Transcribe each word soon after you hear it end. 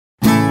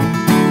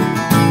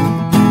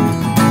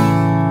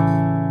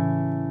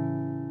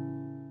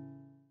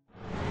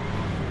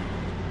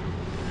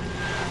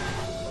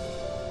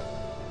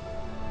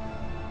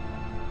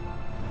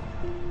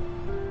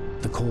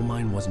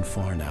wasn't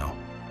far now.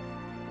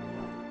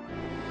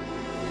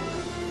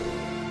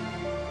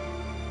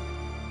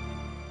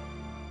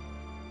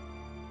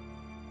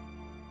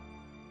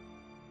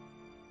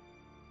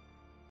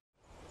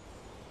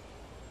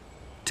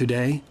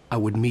 Today, I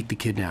would meet the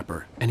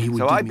kidnapper, and he would.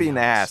 So give I've me been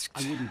ice.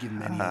 asked I wouldn't give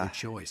him any other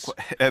choice.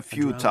 a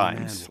few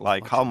times,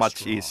 like how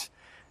much is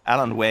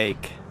Alan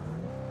Wake,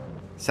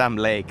 Sam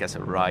Lake as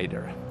a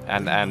writer,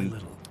 and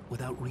Little,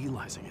 without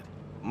realizing it.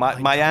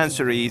 my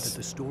answer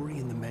is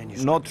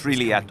not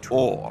really at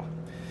all.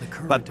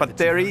 But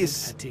there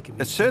is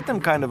a certain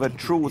kind of a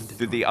truth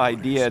to the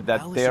idea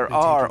that there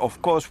are,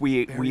 of course,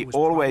 we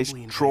always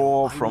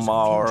draw from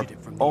our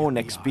own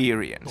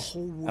experience.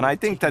 And I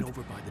think that,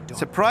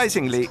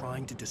 surprisingly,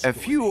 a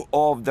few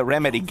of the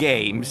Remedy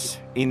games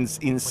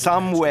in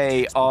some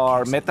way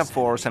are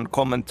metaphors and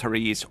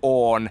commentaries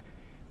on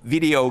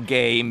video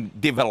game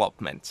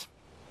development.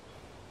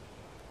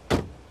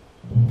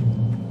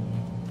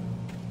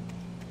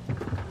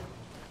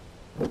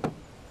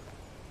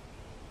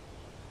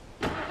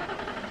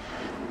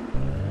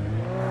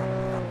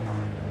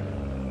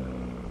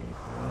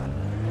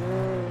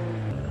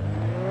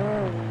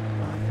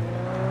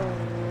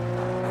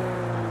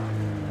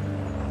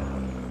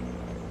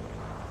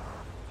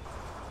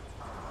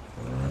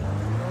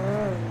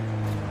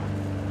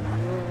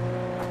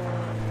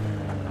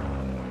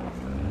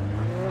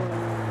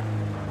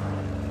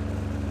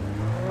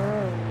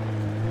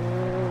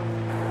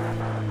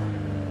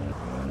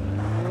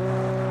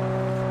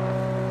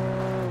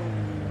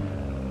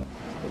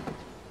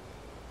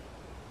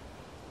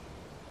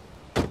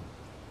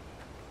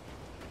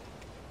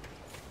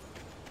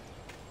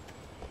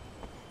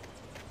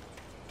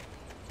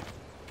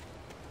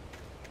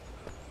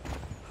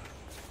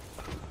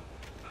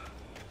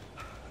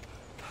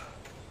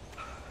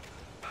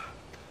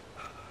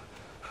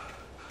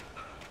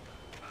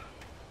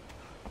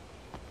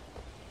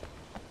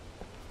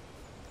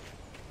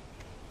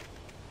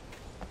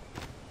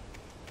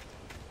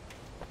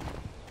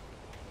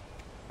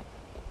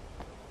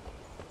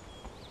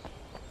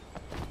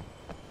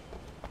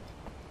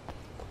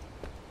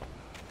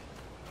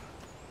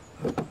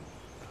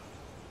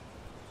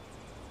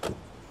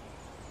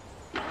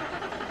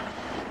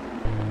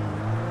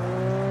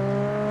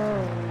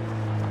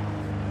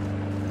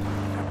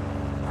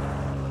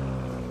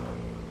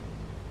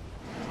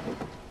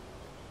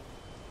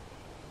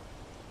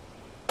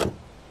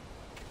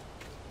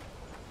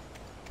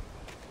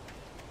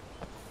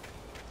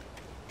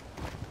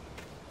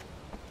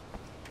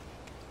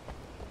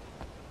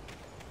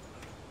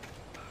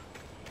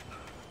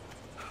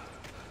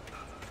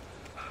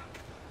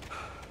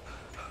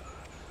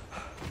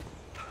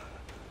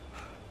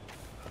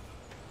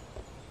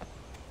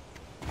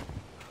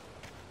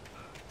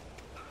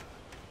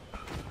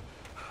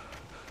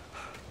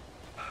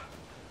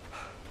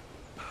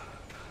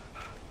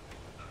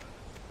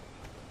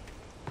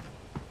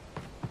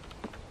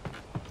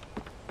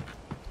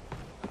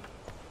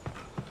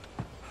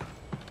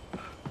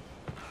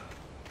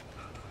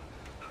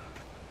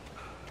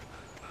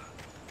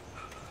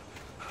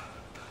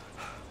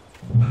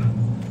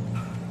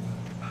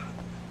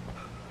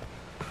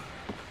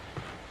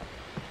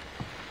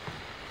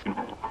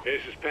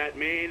 This is Pat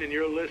Main, and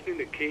you're listening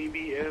to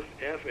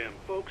KBF-FM.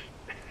 Folks,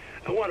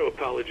 I want to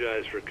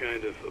apologize for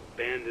kind of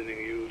abandoning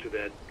you to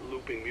that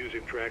looping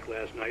music track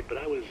last night, but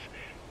I was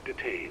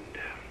detained.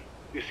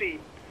 You see,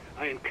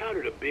 I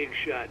encountered a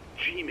big-shot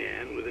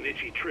G-man with an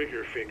itchy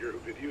trigger finger who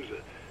could use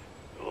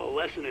a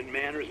lesson in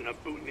manners and a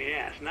boot in the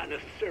ass, not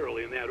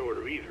necessarily in that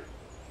order either.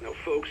 Now,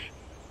 folks,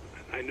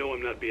 I know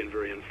I'm not being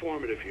very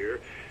informative here,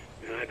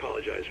 and I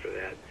apologize for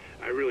that.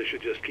 I really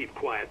should just keep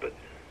quiet, but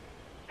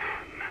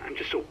I'm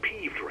just so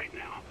peeved right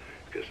now,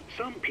 because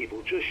some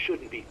people just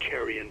shouldn't be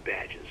carrying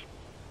badges.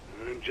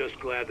 I'm just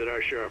glad that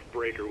our Sheriff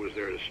Breaker was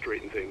there to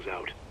straighten things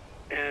out.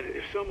 And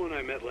if someone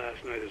I met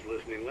last night is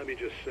listening, let me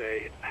just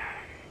say,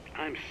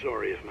 I'm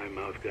sorry if my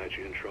mouth got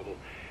you in trouble.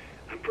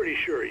 I'm pretty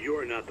sure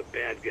you're not the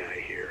bad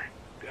guy here.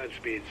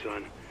 Godspeed,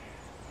 son.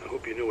 I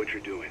hope you know what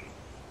you're doing.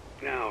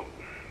 Now,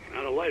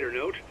 on a lighter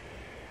note,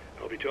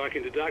 I'll be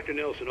talking to Dr.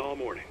 Nelson all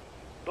morning.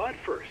 But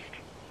first,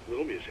 a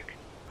little music.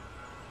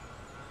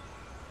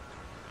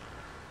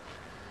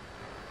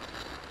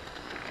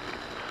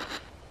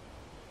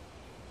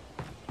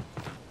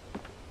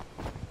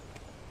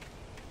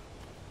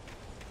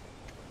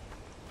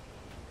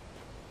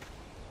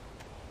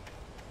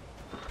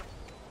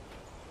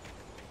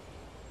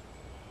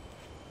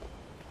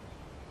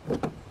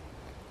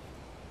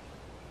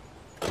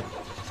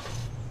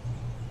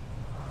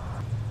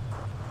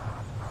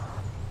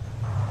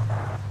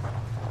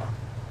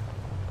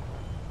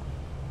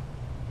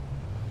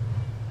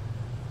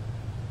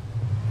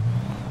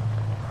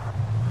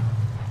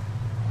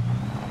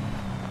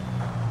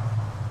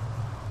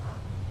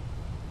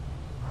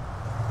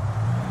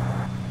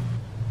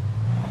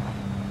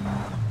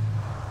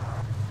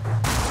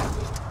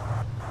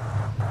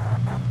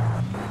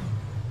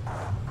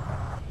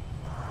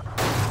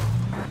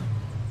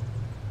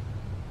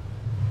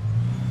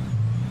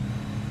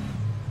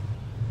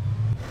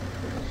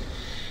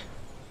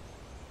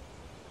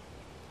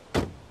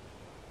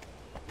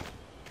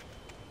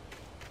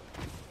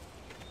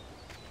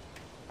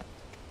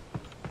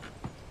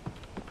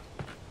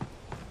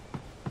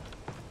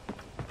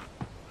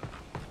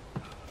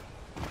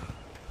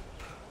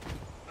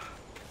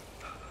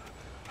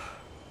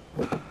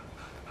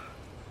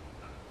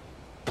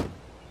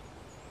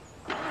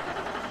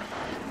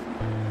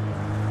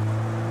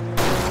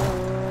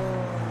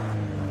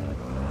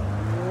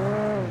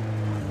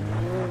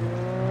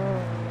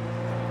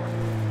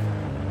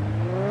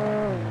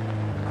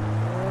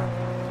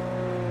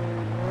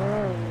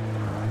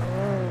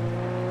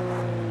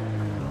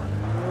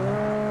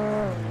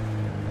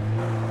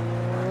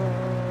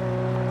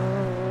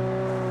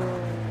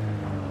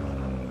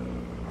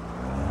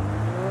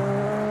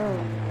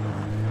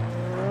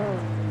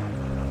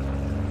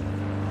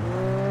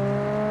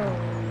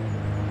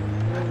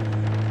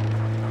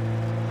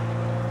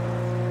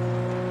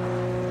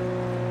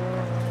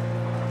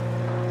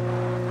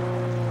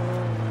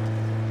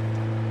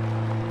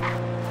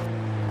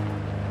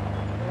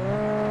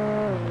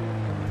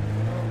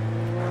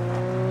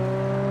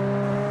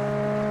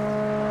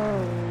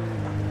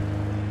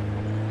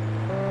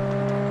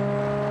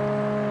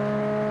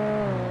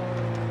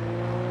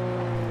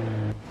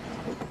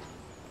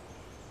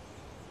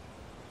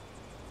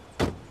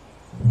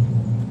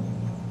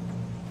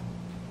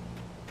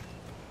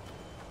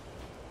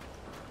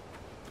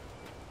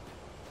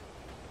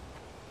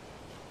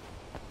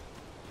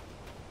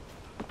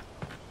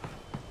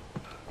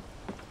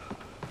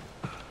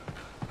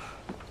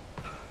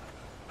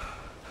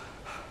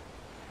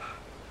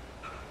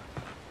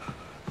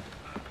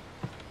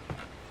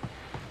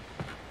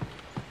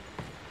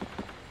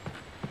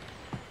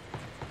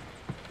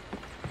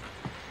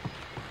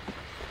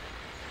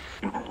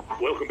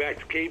 Welcome back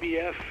to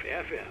KBF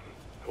FM.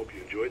 Hope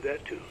you enjoyed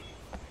that tune.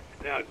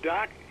 Now,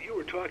 Doc, you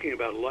were talking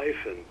about life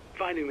and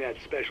finding that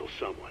special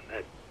someone,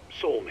 that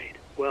soulmate.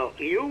 Well,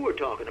 you were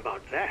talking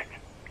about that.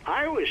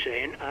 I was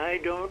saying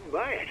I don't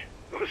buy it.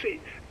 Well, see,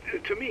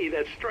 to me,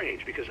 that's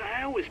strange, because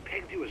I always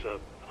pegged you as a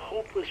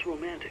hopeless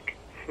romantic.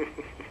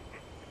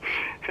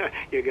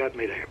 You got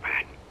me there,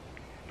 Pat.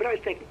 But I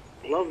think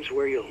love's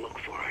where you look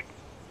for it.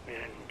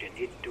 And you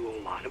need to do a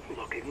lot of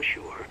looking,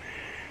 sure.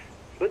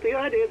 But the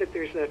idea that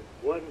there's that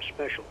one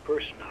special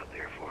person out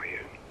there for you,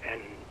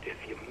 and if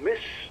you miss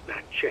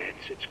that chance,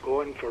 it's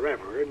gone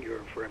forever, and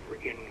you're forever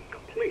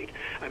incomplete.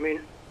 I mean,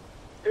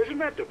 isn't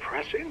that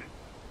depressing?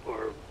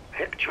 Or,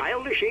 heck,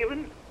 childish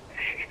even?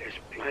 There's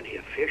plenty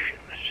of fish in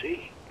the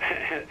sea.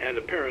 And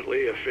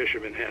apparently a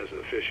fisherman has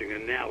a fishing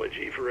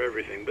analogy for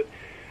everything, but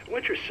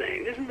what you're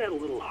saying, isn't that a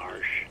little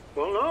harsh?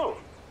 Well, no.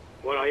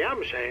 What I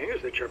am saying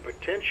is that your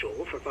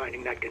potential for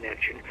finding that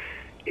connection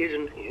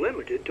isn't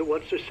limited to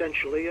what's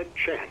essentially a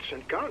chance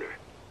encounter.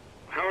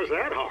 How is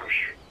that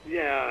harsh?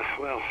 Yeah,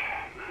 well,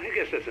 I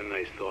guess that's a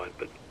nice thought,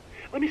 but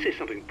let me say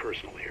something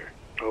personal here.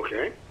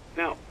 Okay.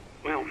 Now,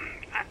 well,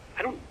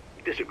 I don't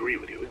disagree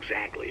with you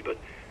exactly, but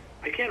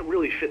I can't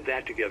really fit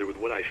that together with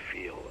what I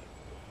feel,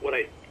 what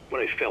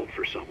I felt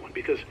for someone,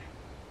 because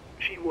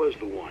she was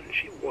the one.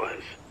 She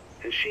was.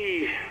 And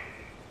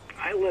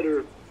I let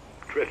her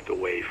drift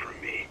away from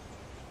me.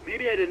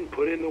 Maybe I didn't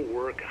put in the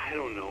work, I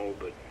don't know,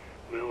 but,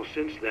 well,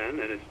 since then,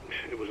 and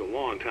it was a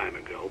long time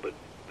ago, but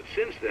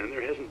since then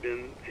there hasn't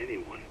been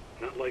anyone,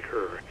 not like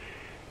her.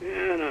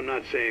 And I'm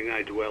not saying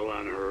I dwell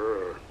on her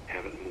or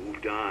haven't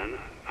moved on.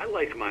 I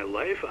like my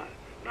life. I'm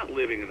not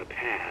living in the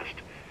past,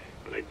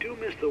 but I do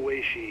miss the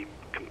way she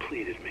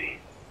completed me.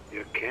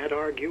 You can't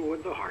argue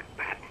with the heart,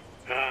 Pat.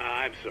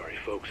 I'm sorry,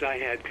 folks. I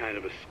had kind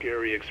of a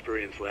scary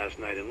experience last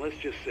night, and let's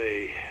just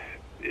say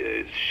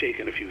it's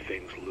shaken a few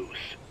things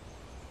loose.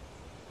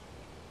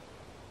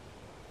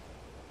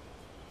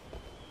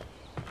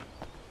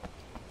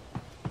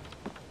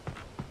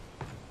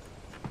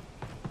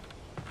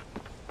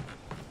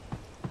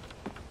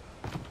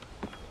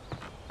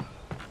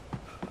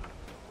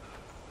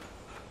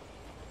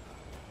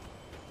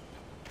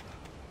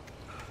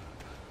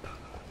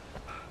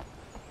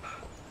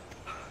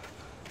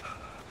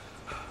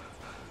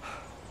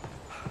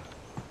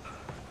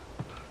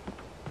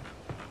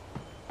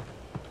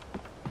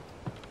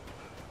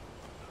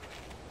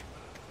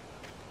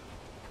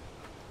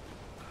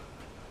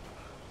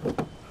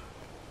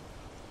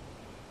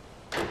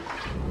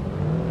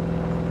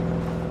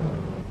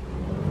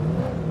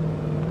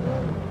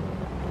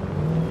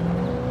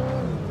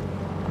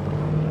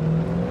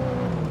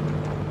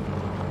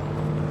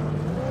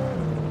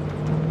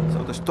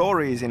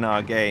 Stories in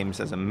our games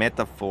as a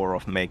metaphor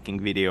of making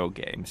video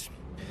games.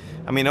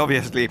 I mean,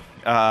 obviously,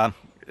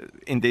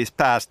 in these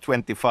past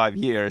 25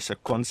 years, a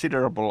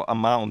considerable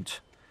amount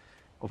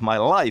of my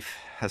life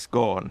has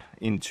gone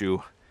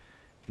into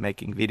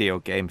making video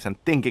games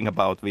and thinking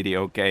about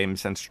video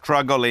games and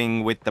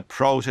struggling with the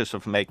process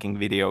of making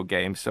video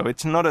games. So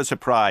it's not a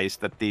surprise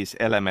that these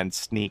elements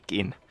sneak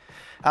in.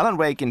 Alan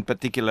Wake in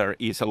particular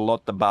is a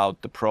lot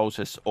about the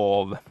process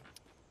of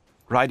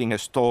writing a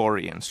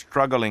story and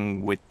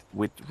struggling with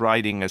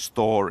writing a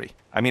story.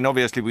 I mean,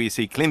 obviously we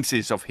see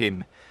glimpses of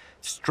him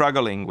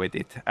struggling with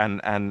it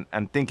and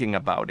thinking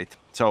about it.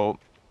 So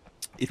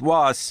it's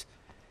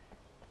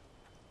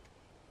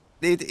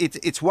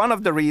one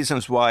of the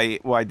reasons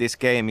why this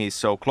game is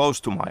so close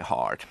to my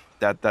heart.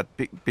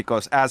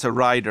 Because as a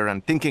writer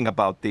and thinking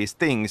about these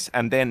things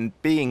and then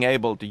being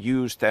able to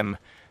use them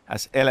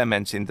as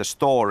elements in the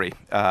story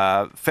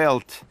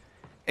felt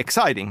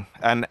exciting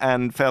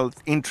and felt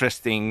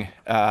interesting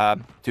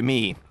to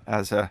me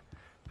as a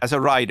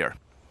writer.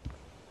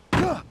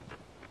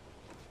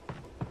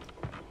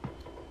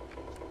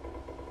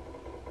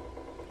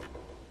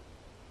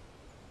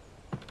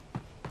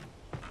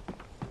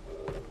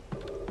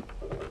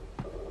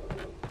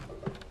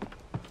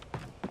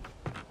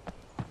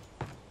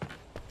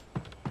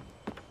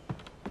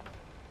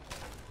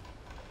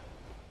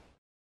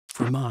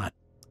 For Mott,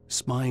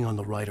 spying on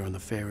the writer on the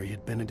ferry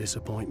had been a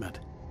disappointment.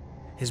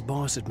 His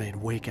boss had made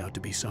Wake out to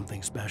be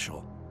something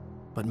special,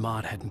 but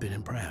Mott hadn't been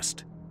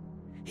impressed.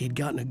 He'd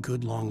gotten a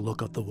good long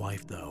look at the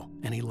wife, though,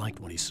 and he liked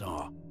what he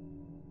saw.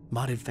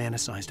 Mott had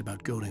fantasized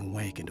about goading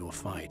Wake into a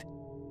fight,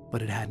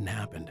 but it hadn't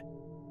happened.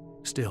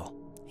 Still,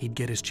 he'd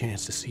get his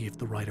chance to see if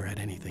the writer had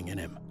anything in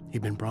him.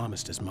 He'd been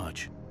promised as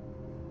much.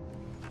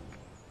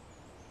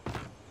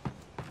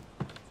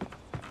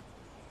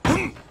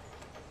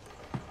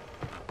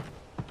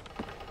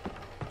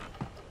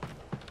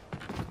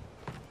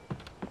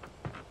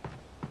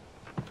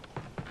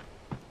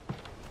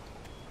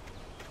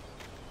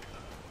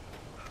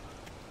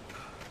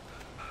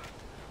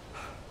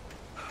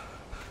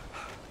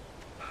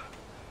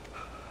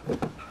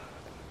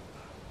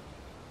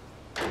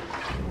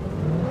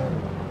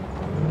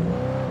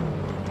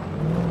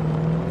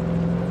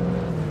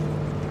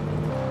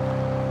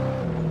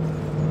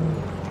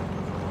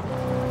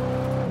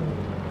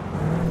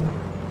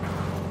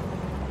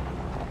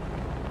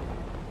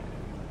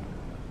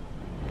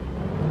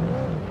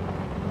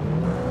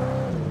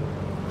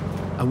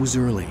 I was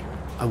early.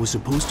 I was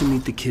supposed to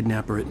meet the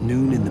kidnapper at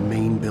noon in the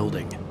main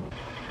building.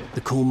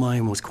 The coal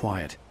mine was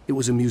quiet. It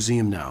was a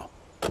museum now.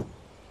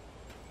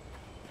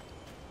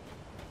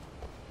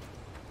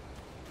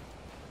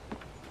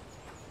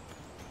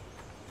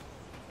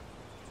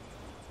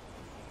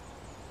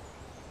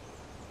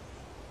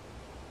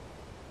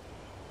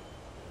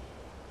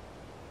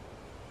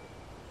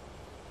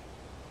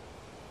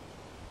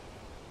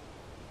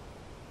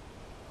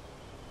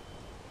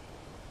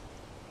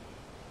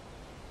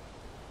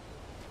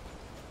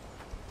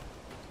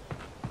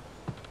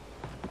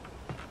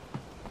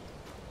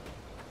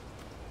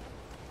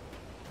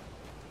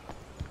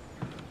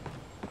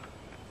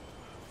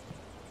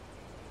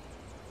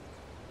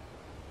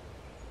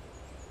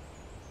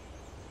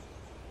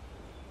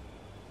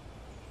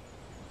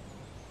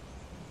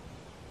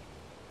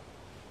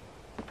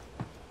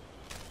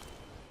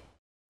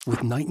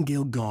 With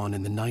Nightingale gone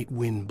and the night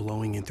wind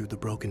blowing in through the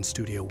broken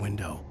studio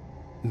window,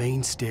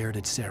 Maine stared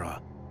at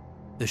Sarah.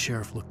 The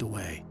sheriff looked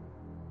away.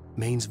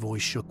 Maine's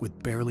voice shook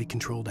with barely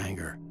controlled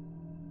anger.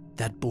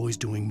 That boy's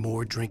doing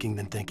more drinking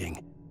than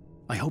thinking.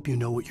 I hope you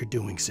know what you're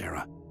doing,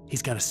 Sarah.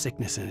 He's got a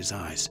sickness in his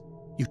eyes.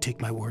 You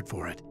take my word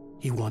for it.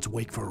 He wants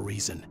Wake for a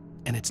reason,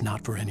 and it's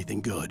not for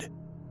anything good.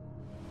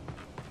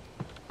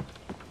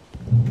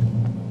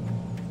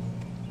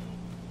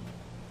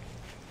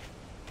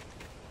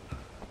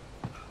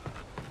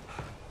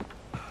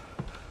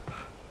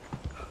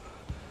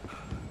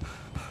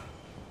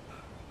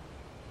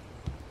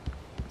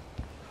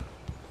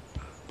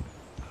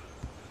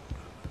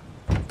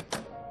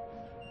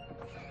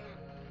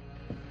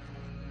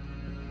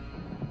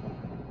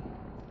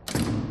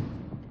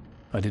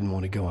 I didn't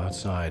want to go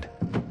outside.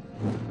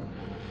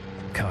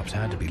 Cops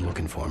had to be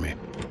looking for me.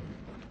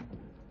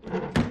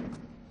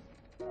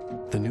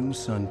 The noon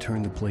sun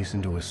turned the place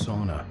into a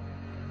sauna.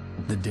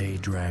 The day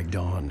dragged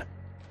on.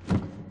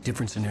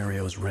 Different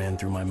scenarios ran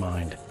through my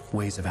mind.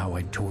 Ways of how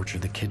I'd torture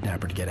the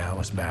kidnapper to get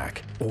Alice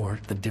back. Or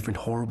the different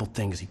horrible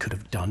things he could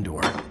have done to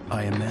her.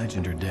 I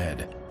imagined her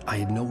dead. I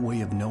had no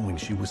way of knowing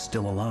she was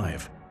still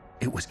alive.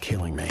 It was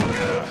killing me.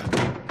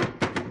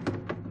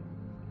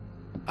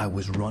 I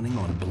was running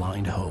on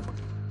blind hope.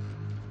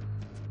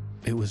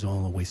 It was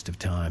all a waste of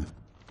time.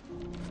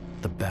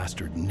 The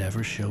bastard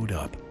never showed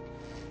up.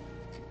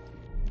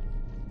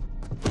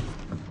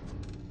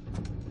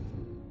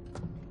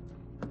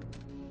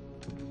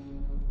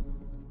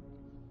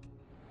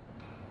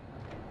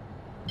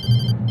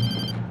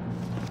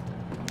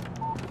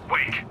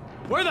 Wake!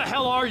 Where the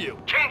hell are you?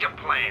 Change of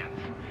plans.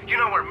 You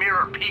know where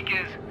Mirror Peak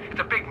is?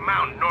 It's a big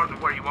mountain north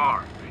of where you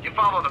are. You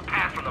follow the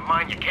path from the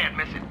mine, you can't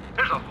miss it.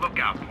 There's a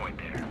lookout point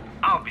there.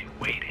 I'll be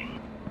waiting.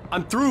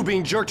 I'm through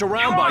being jerked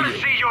around by you. You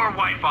want to see your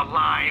wife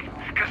alive?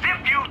 Because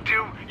if you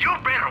do, you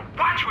better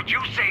watch what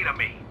you say to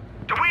me.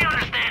 Do we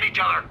understand each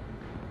other?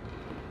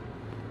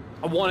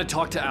 I want to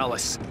talk to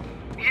Alice.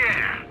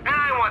 Yeah, and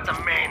I want the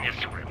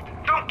manuscript.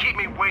 Don't keep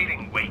me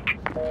waiting, Wake.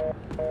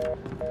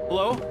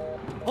 Hello?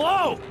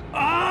 Hello!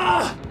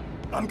 Ah!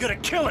 I'm gonna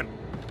kill him!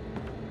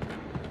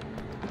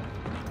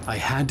 I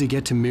had to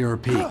get to Mirror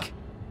Peak.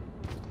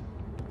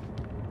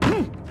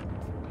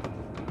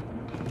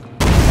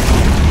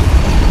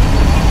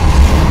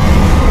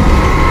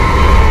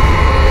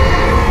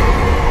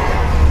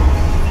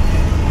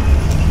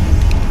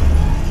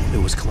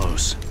 It was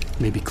close.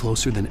 Maybe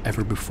closer than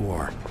ever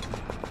before.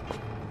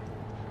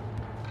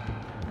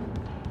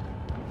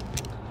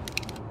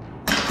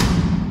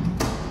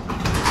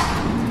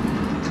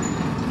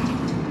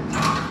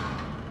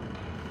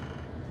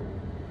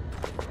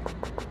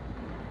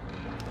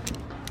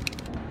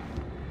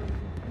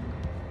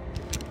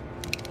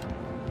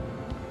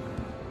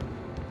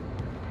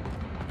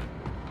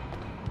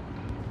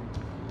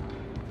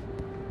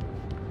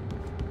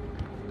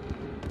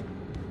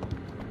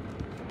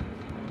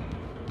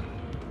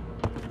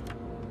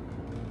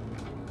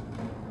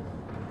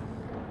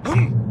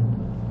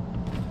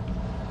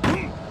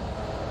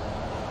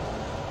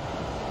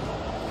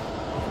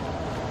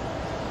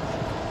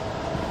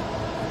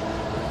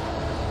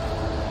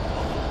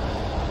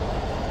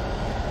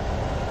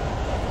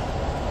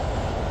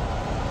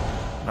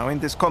 Now in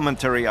this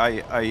commentary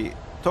I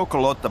talk a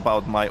lot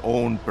about my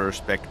own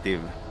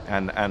perspective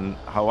and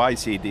how I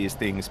see these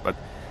things, but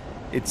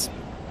it's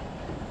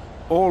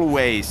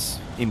always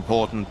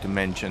important to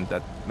mention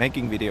that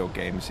making video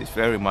games is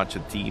very much a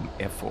team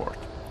effort.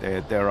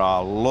 There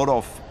are a lot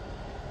of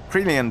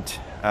brilliant,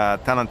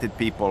 talented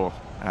people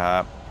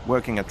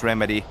working at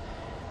Remedy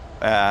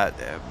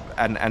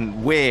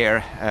and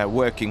we're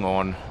working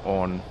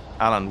on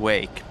Alan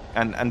Wake,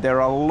 and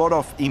there are a lot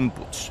of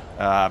inputs.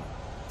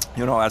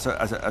 You know, as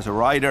a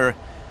writer,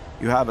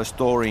 you have a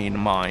story in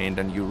mind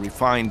and you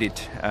refine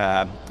it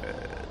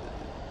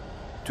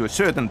to a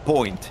certain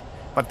point.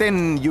 But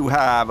then you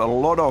have a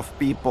lot of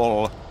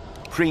people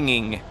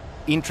bringing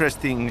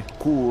interesting,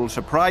 cool,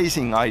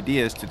 surprising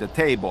ideas to the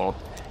table.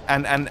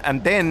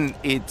 And then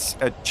it's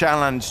a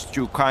challenge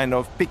to kind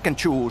of pick and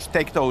choose,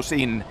 take those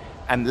in,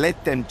 and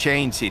let them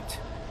change it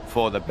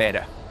for the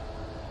better.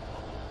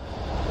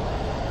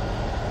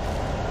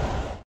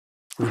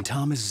 When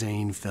Thomas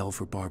Zane fell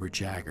for Barbara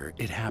Jagger,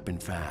 it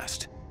happened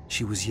fast.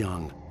 She was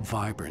young,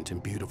 vibrant,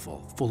 and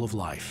beautiful, full of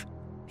life.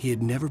 He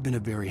had never been a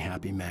very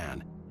happy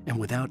man, and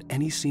without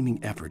any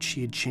seeming effort,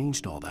 she had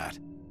changed all that.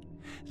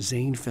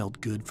 Zane felt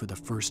good for the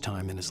first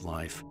time in his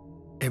life.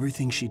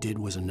 Everything she did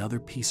was another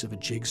piece of a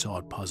jigsaw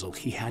puzzle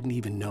he hadn't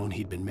even known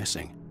he'd been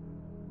missing.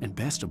 And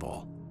best of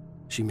all,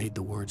 she made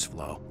the words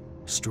flow,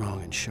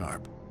 strong and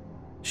sharp.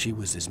 She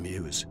was his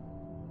muse.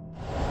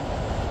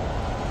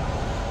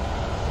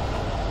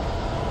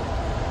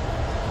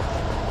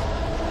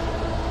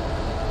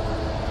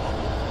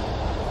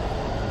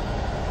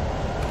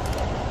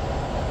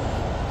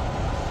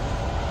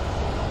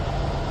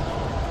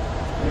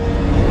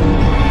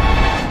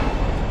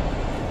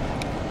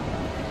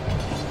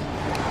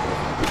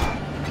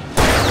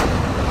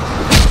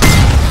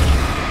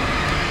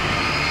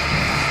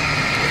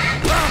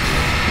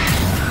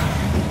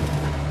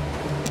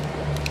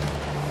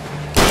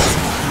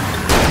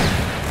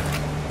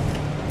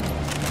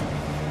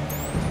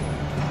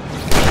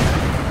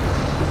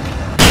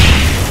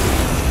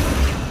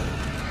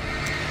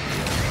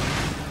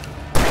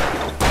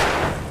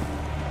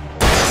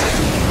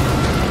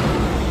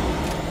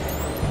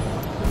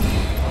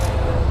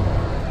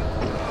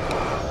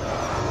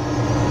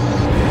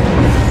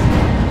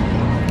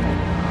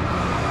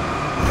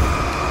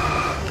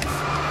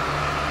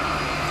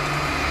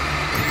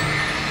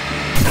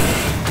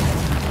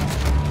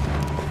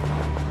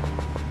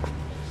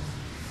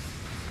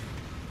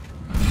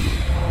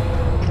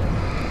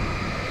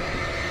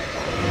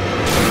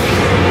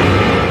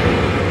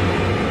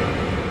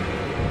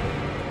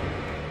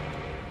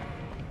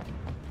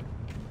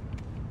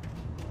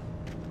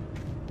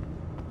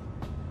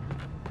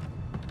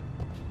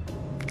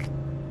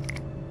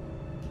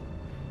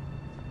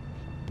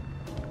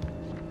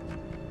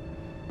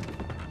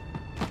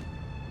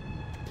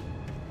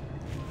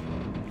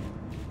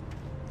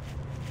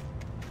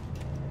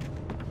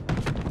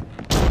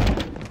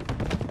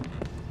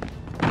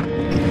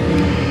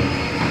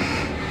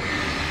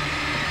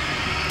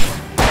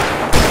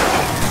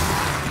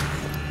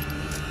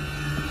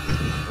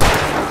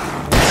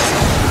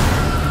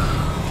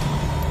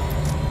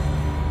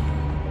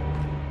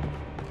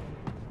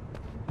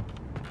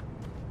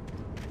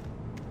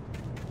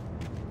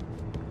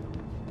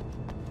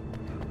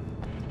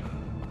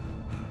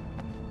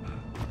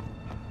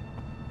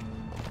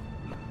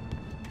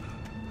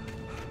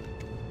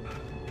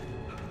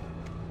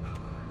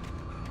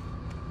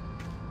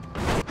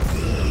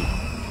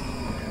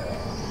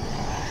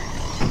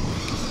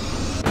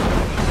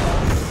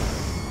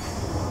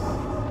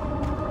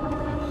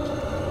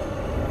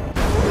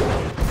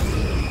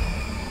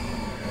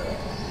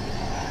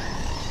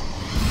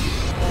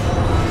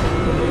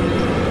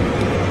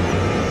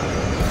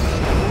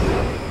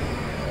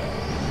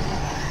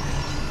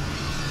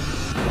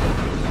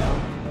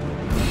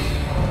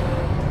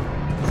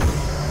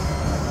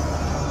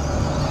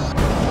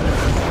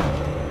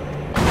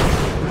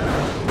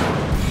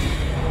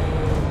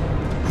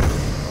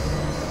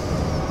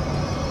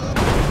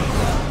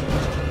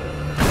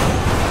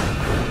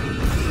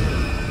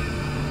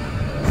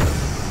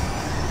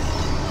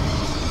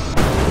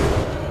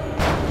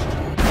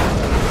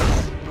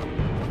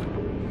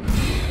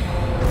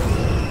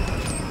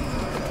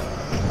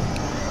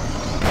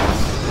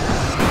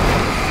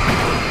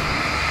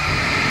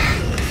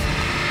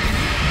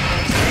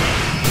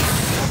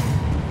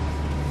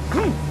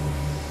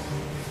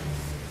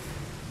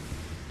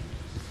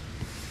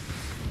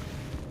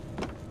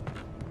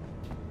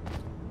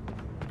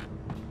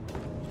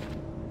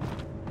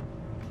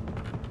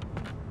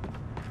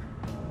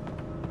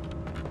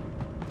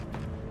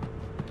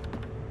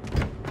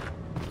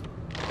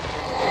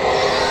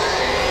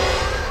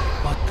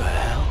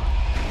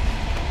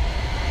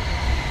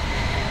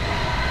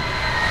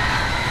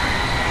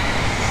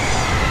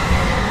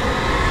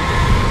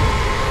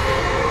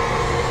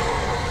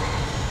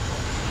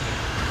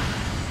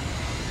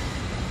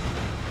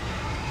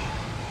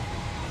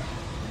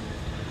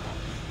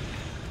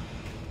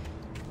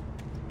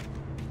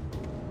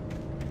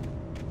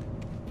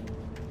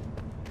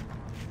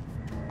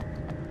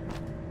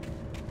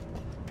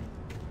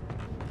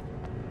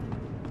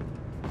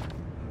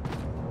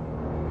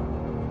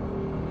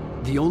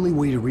 The only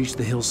way to reach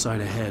the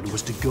hillside ahead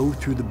was to go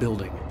through the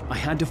building. I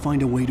had to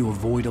find a way to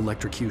avoid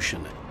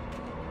electrocution.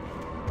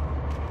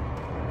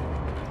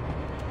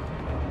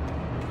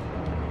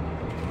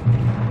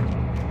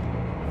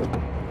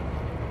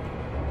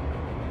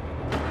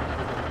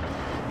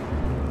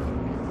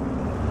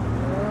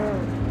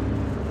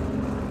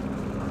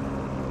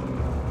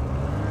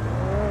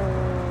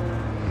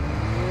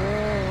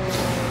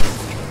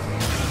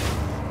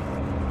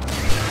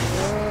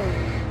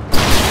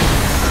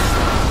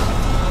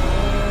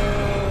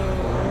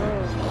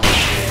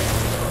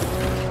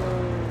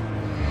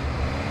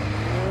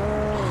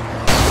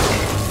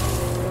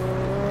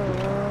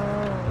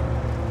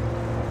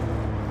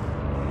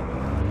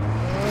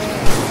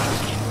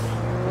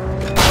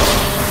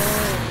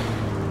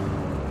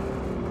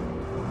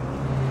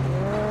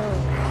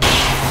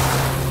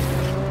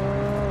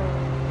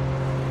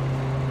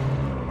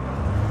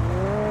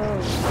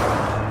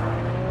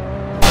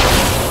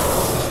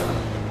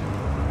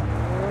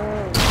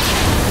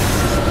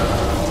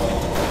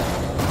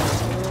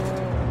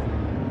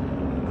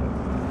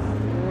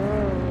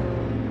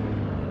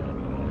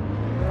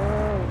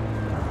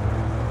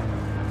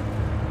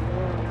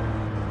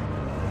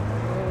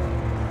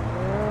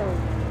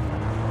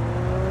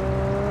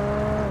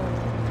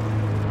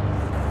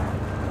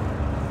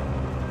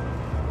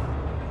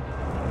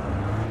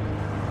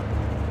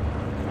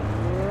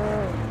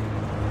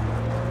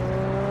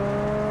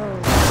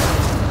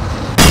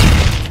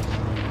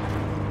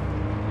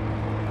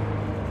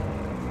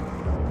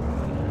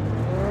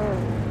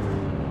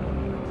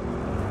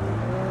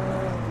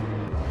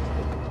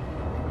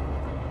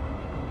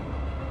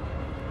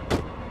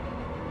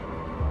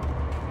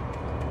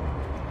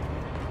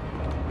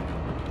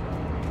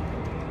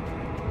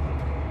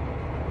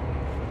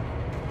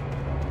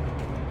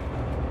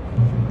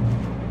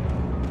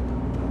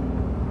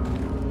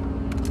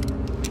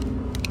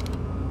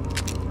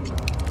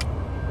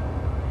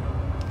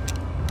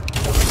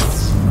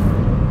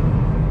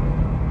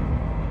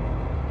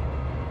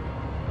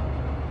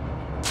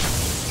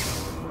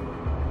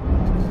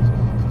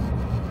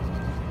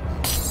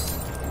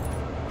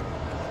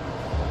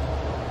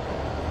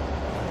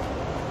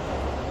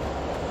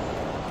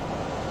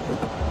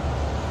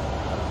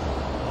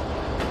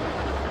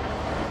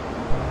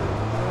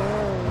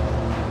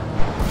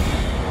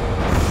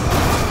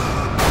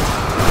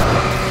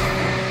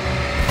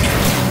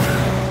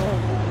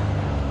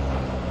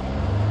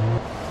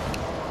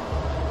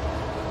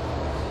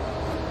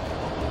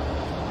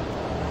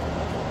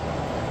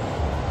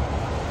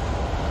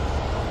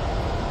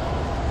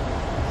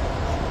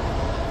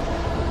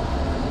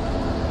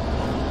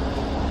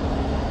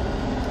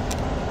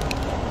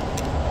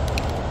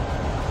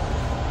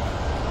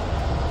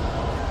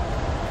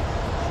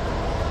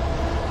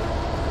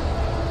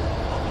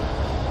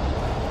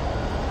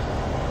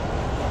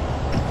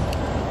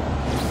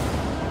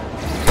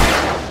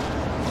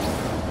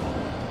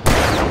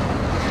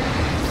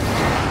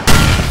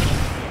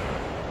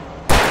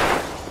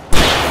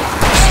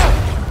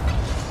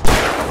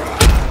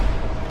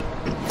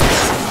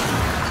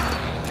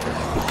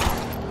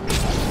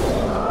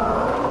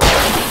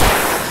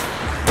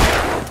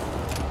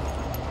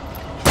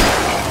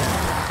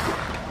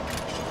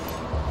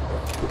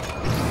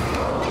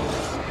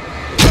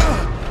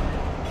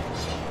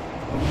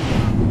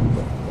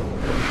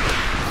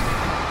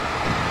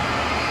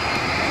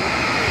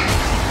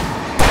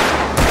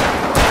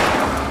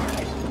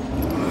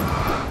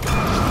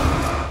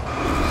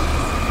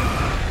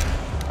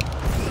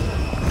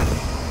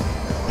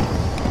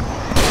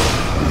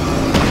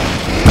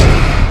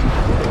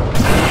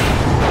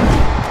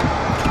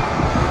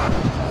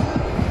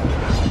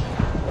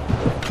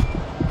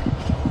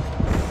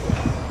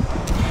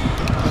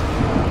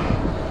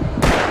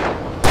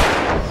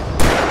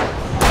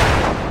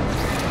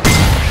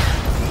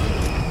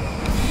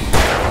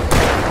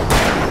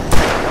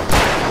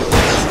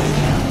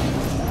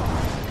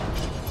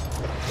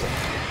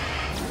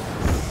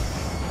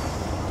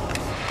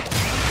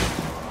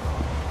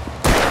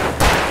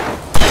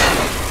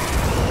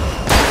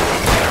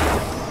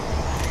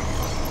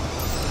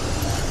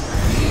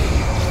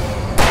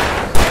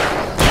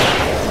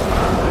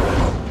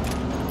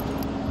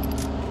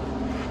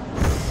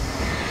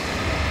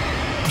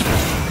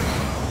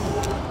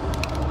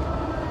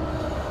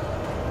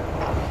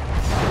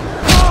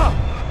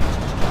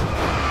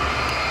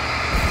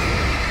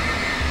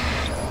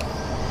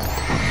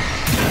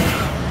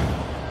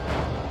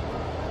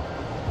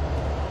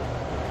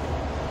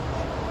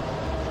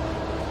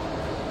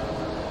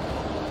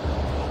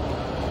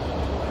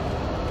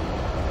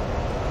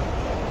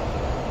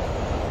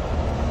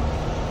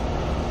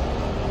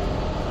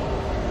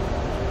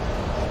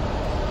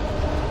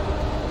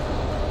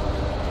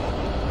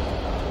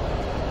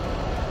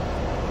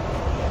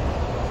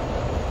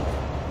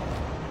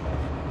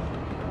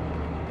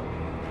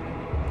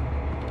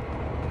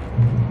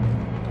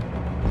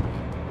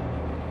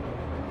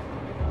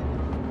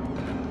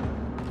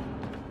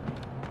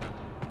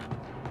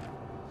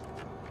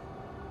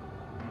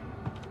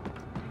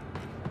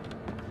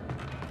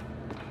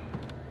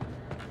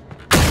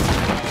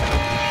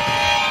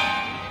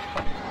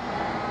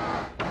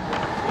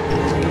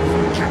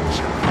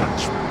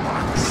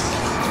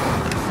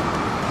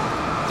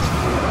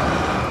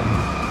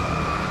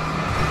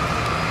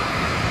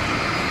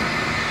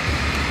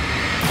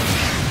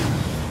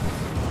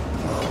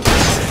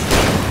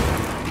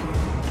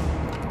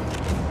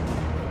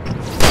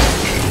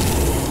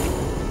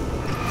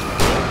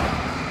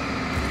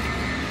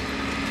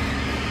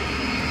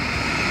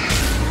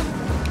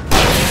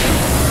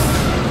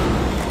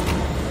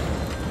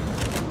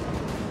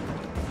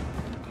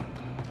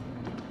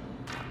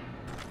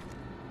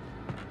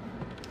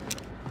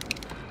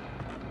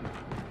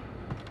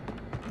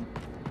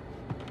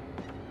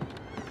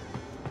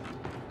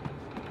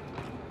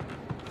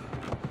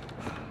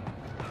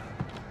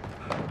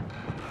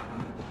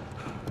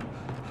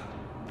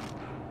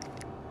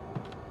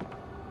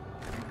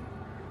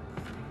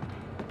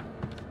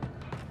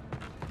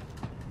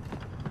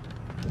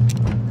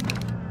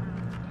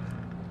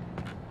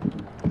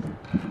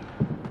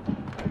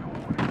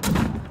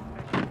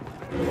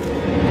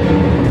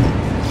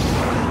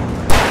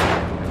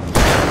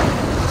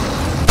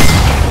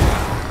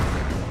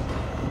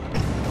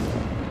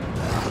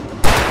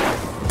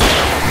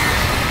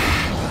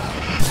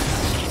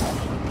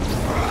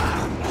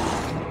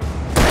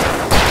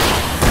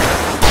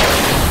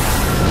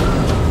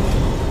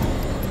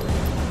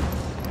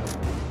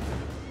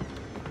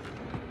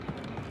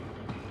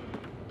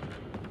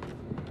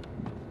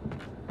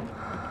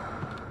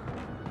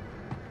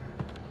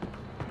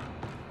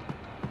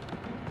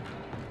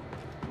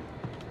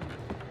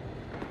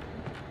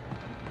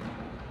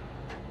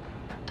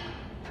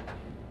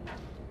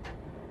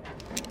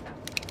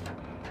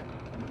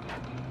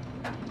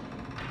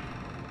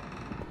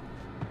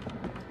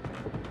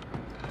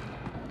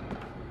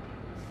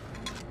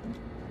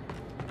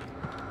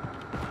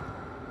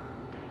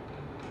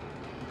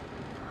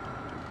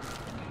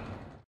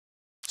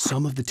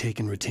 Some of the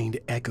taken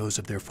retained echoes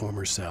of their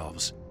former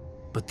selves,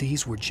 but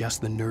these were just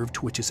the nerve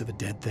twitches of a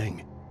dead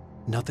thing.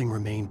 Nothing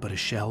remained but a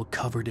shell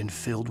covered and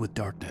filled with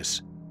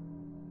darkness.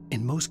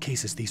 In most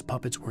cases, these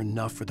puppets were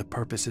enough for the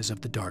purposes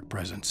of the dark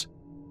presence.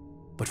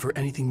 But for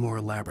anything more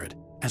elaborate,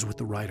 as with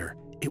the writer,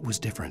 it was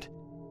different.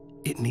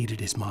 It needed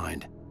his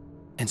mind.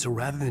 And so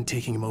rather than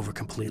taking him over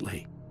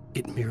completely,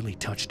 it merely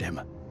touched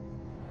him.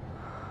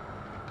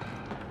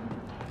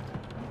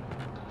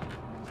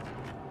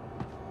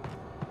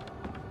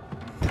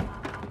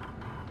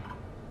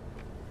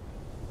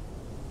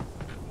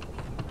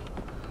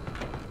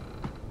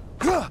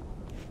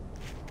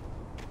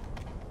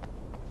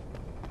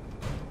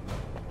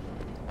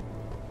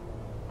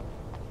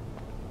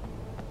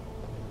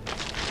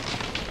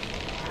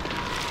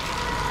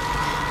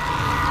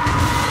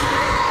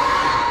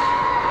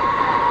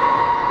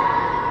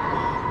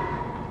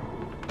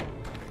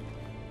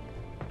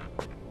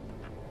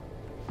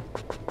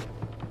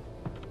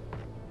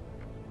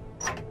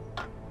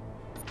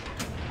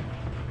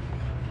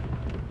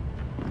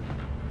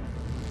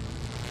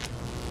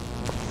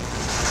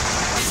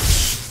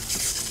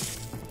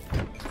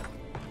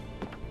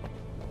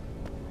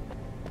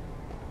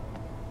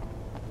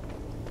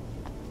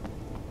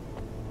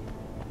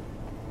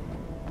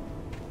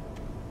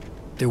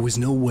 There was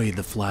no way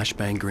the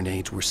flashbang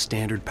grenades were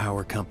standard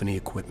power company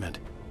equipment.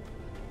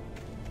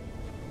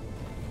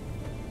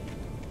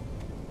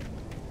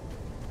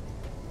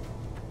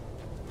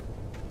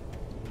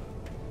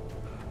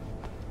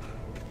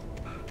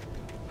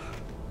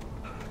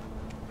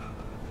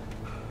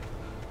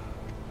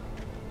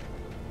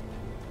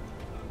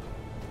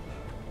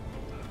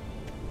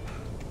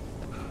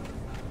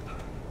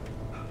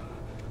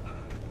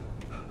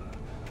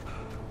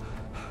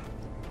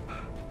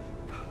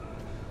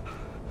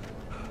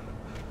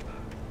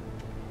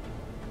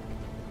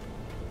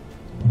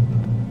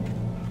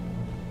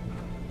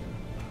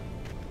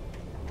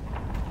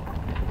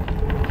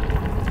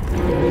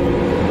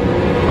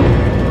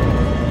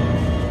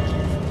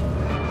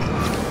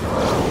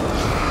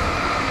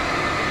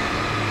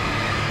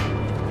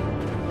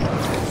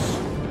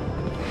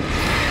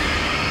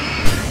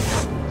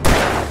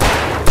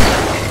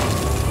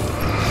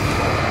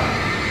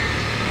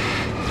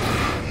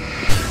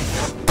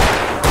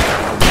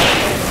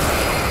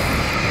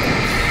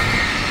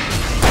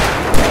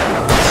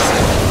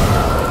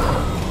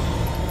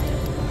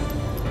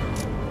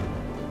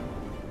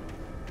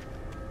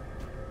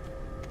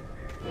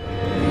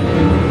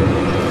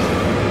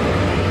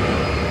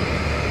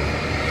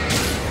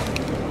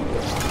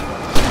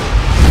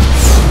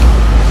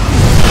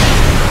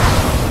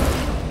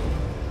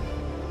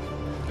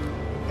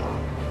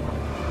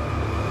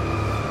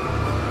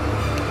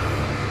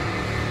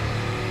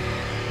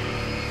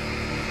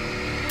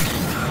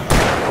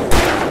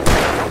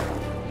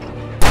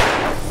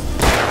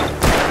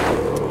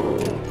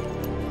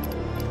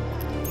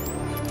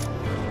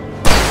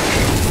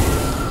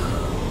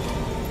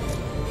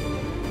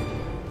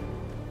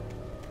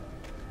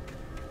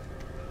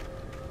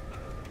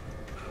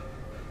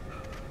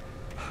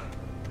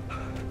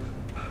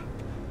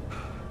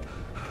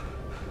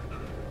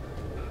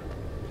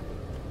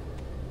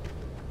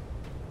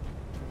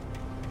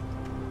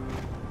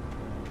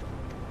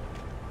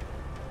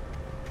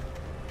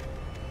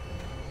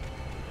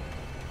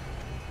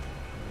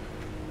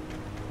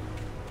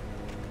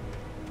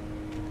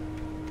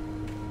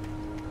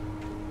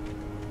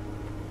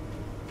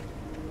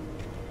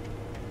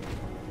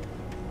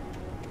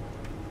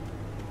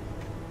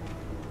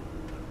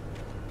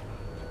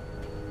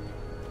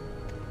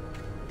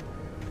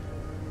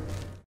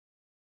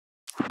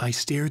 I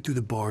stared through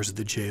the bars of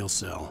the jail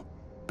cell.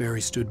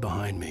 Barry stood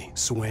behind me,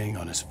 swaying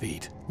on his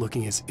feet,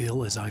 looking as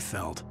ill as I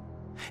felt.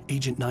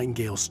 Agent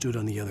Nightingale stood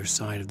on the other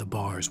side of the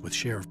bars with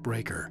Sheriff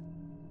Breaker.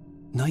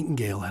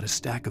 Nightingale had a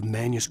stack of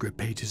manuscript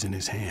pages in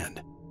his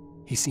hand.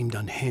 He seemed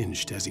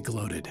unhinged as he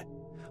gloated.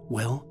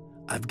 "Well,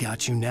 I've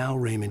got you now,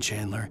 Raymond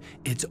Chandler.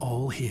 It's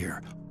all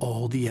here,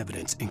 all the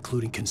evidence,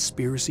 including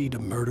conspiracy to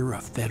murder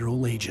a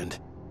federal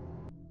agent."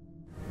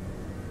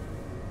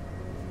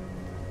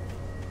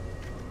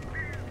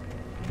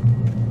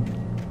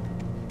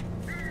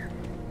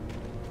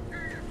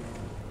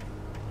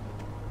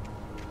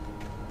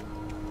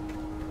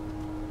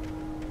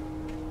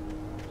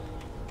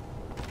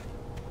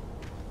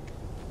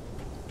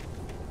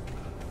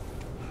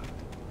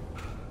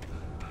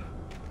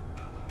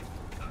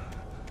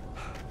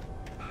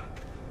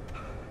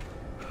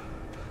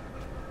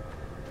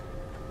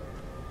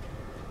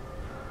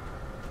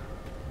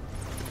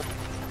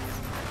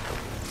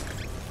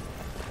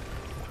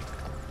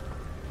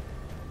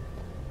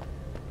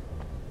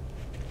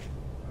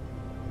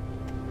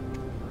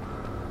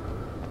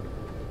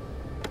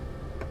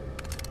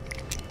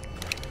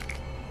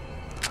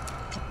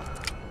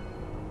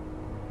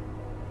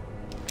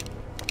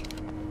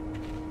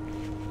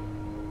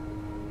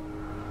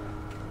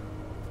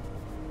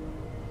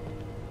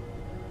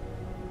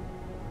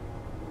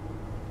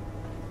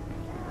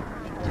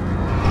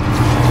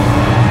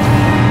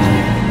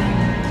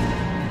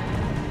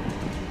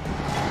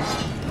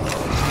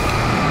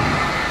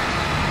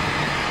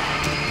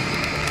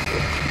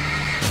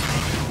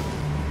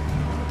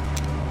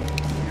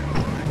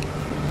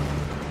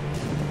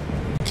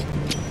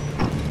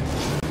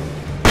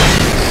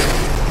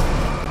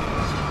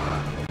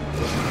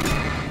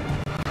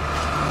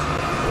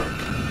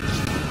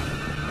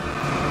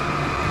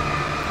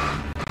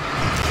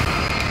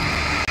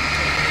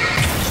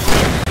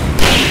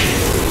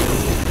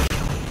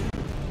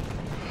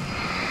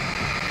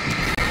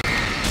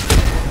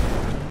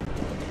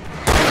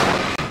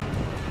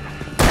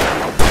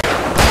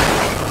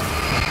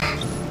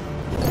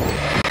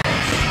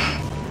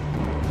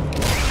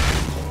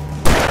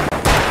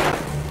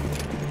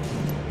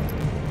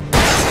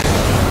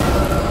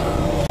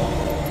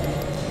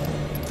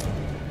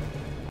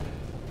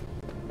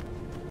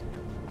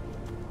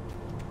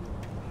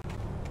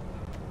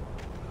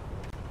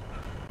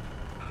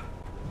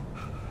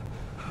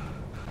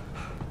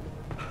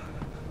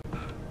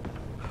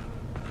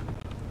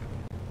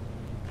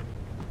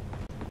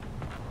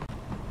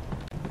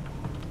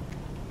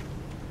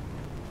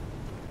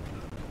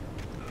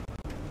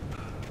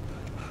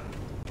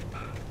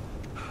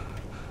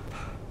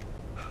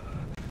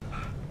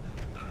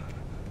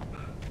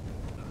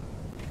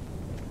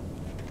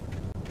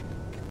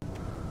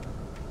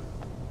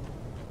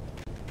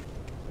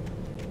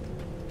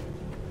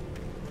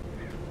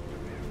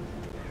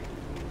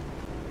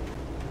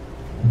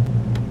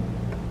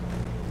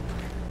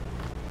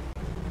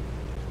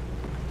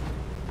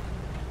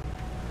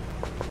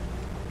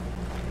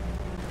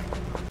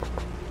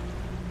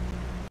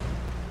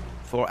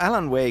 for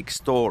Alan Wake's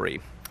story,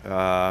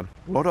 a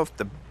lot of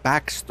the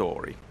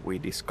backstory we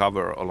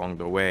discover along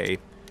the way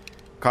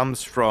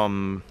comes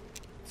from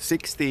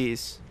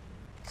 60s,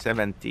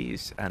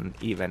 70s, and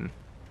even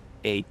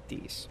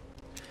 80s.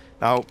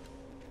 Now,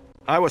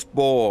 I was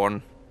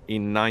born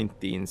in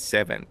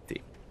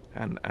 1970,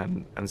 and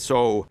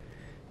so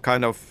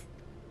kind of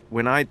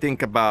when I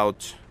think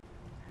about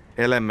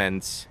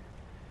elements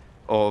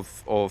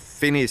of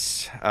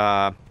Finnish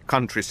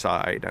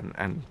countryside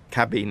and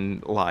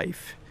cabin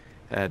life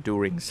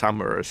during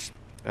summers,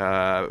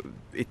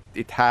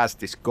 it has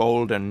this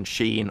golden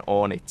sheen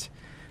on it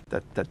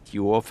that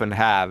you often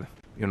have,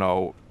 you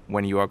know,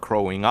 when you are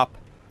growing up.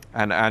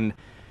 And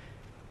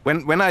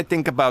when I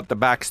think about the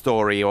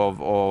backstory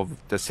of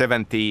the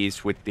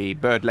 70s with the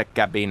birdleg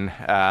cabin,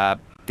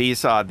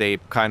 these are the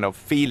kind of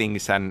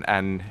feelings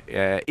and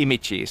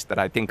images that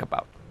I think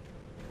about.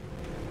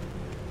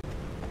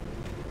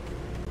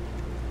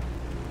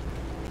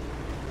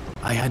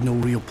 I had no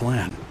real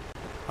plan.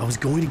 I was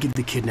going to give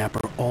the kidnapper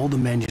all the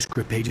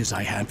manuscript pages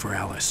I had for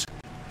Alice.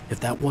 If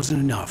that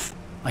wasn't enough,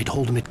 I'd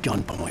hold him at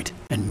gunpoint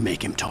and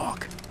make him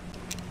talk.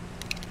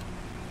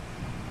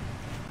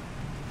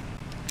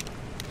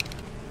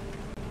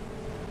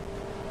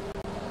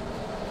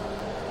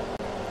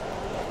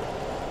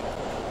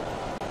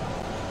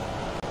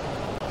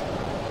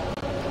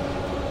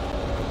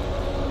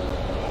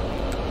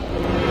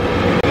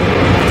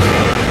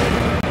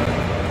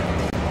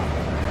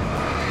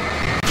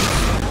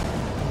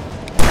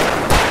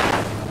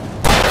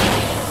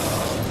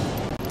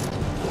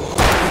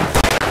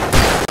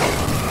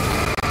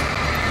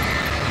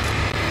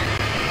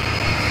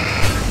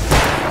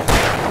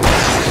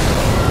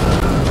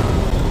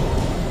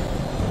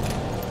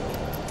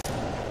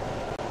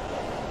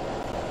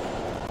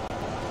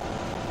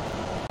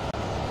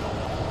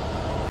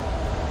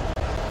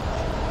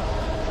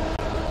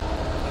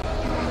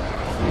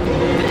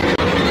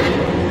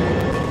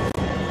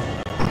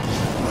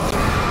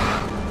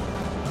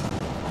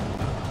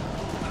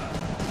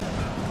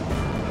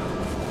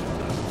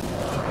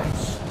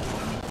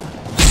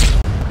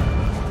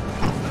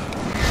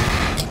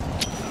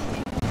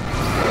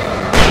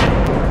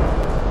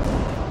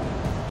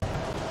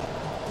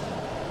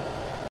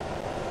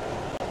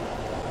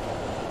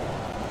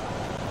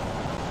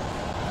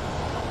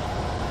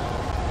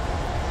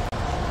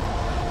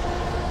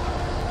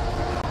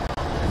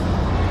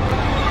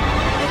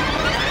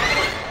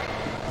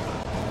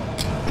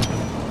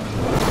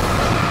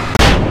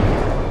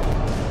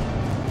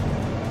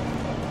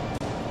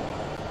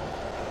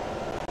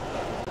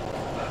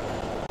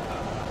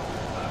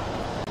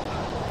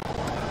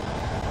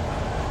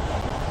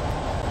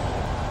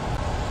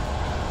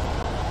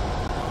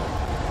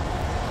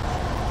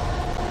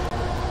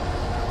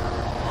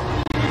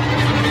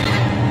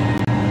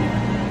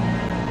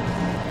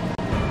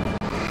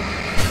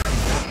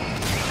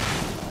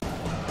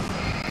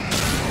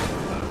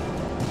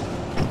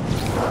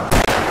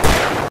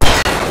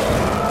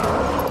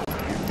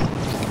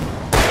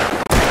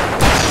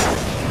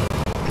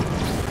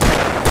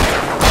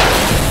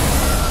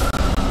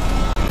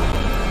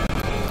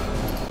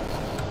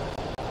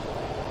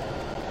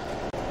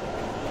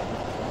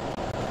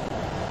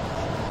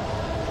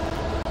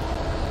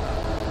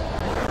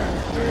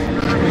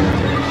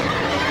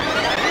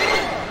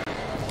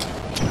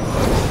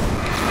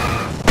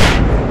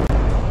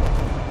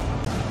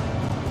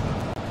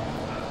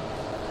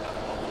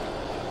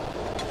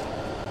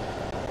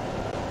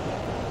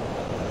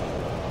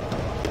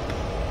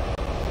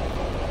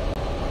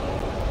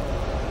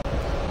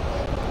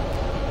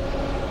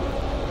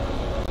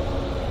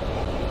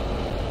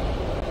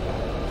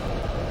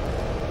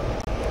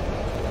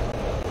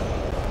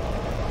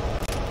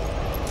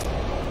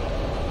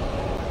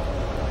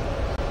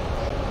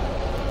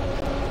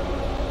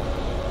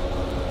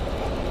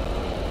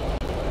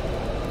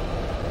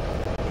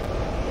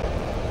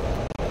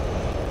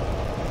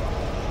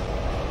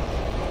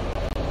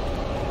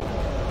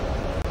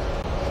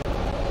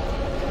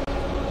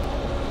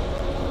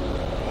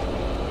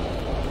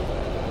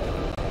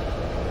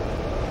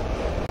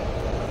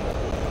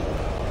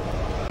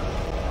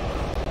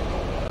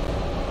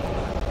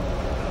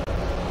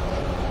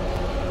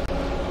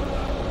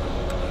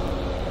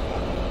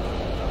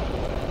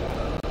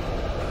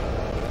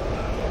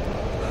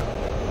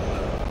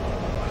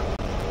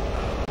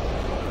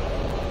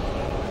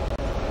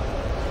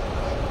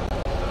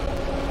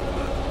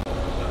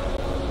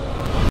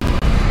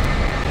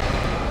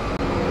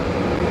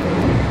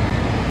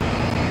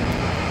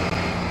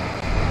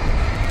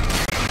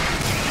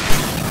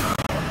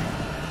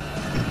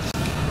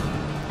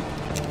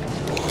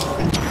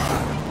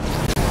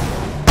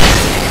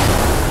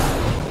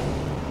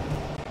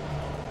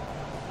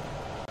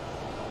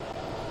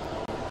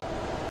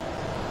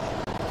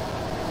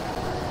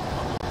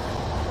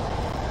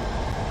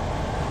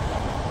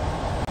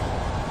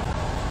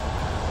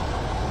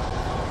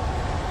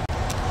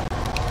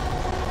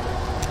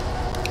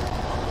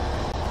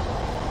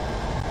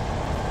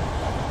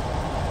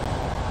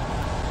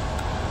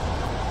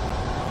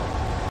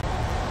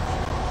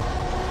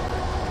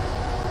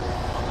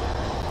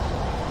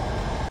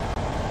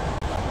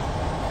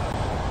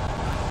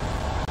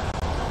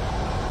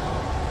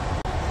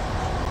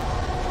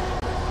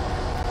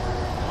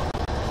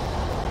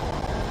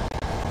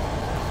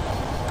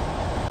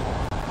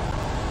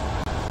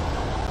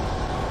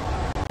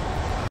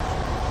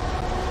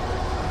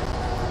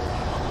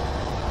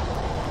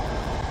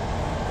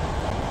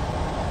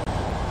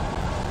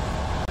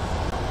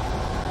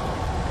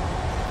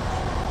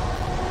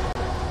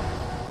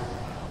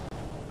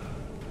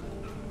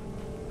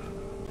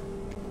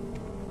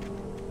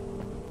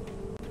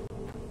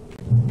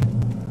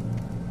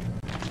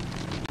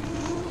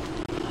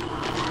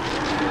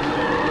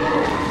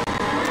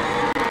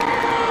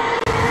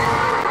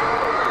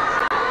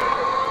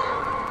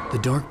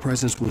 dark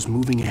presence was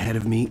moving ahead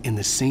of me in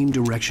the same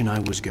direction I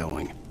was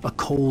going. A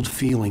cold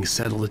feeling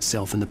settled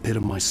itself in the pit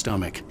of my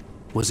stomach.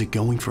 Was it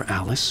going for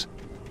Alice?